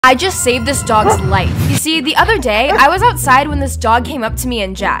I just saved this dog's life. You see, the other day, I was outside when this dog came up to me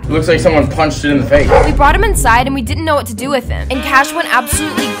and Jack. Looks like someone punched it in the face. We brought him inside and we didn't know what to do with him. And Cash went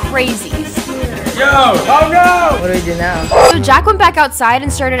absolutely crazy. Yo! Oh no! What do we do now? So Jack went back outside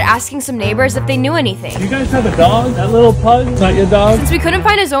and started asking some neighbors if they knew anything. You guys have a dog? That little pug? Not your dog? Since we couldn't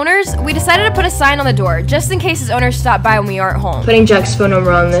find his owners, we decided to put a sign on the door, just in case his owners stop by when we aren't home. Putting Jack's phone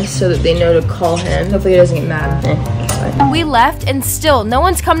number on this so that they know to call him. Hopefully he doesn't get mad. We left and still, no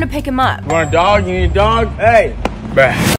one's come to pick him up. You want a dog? You need a dog? Hey! Bruh.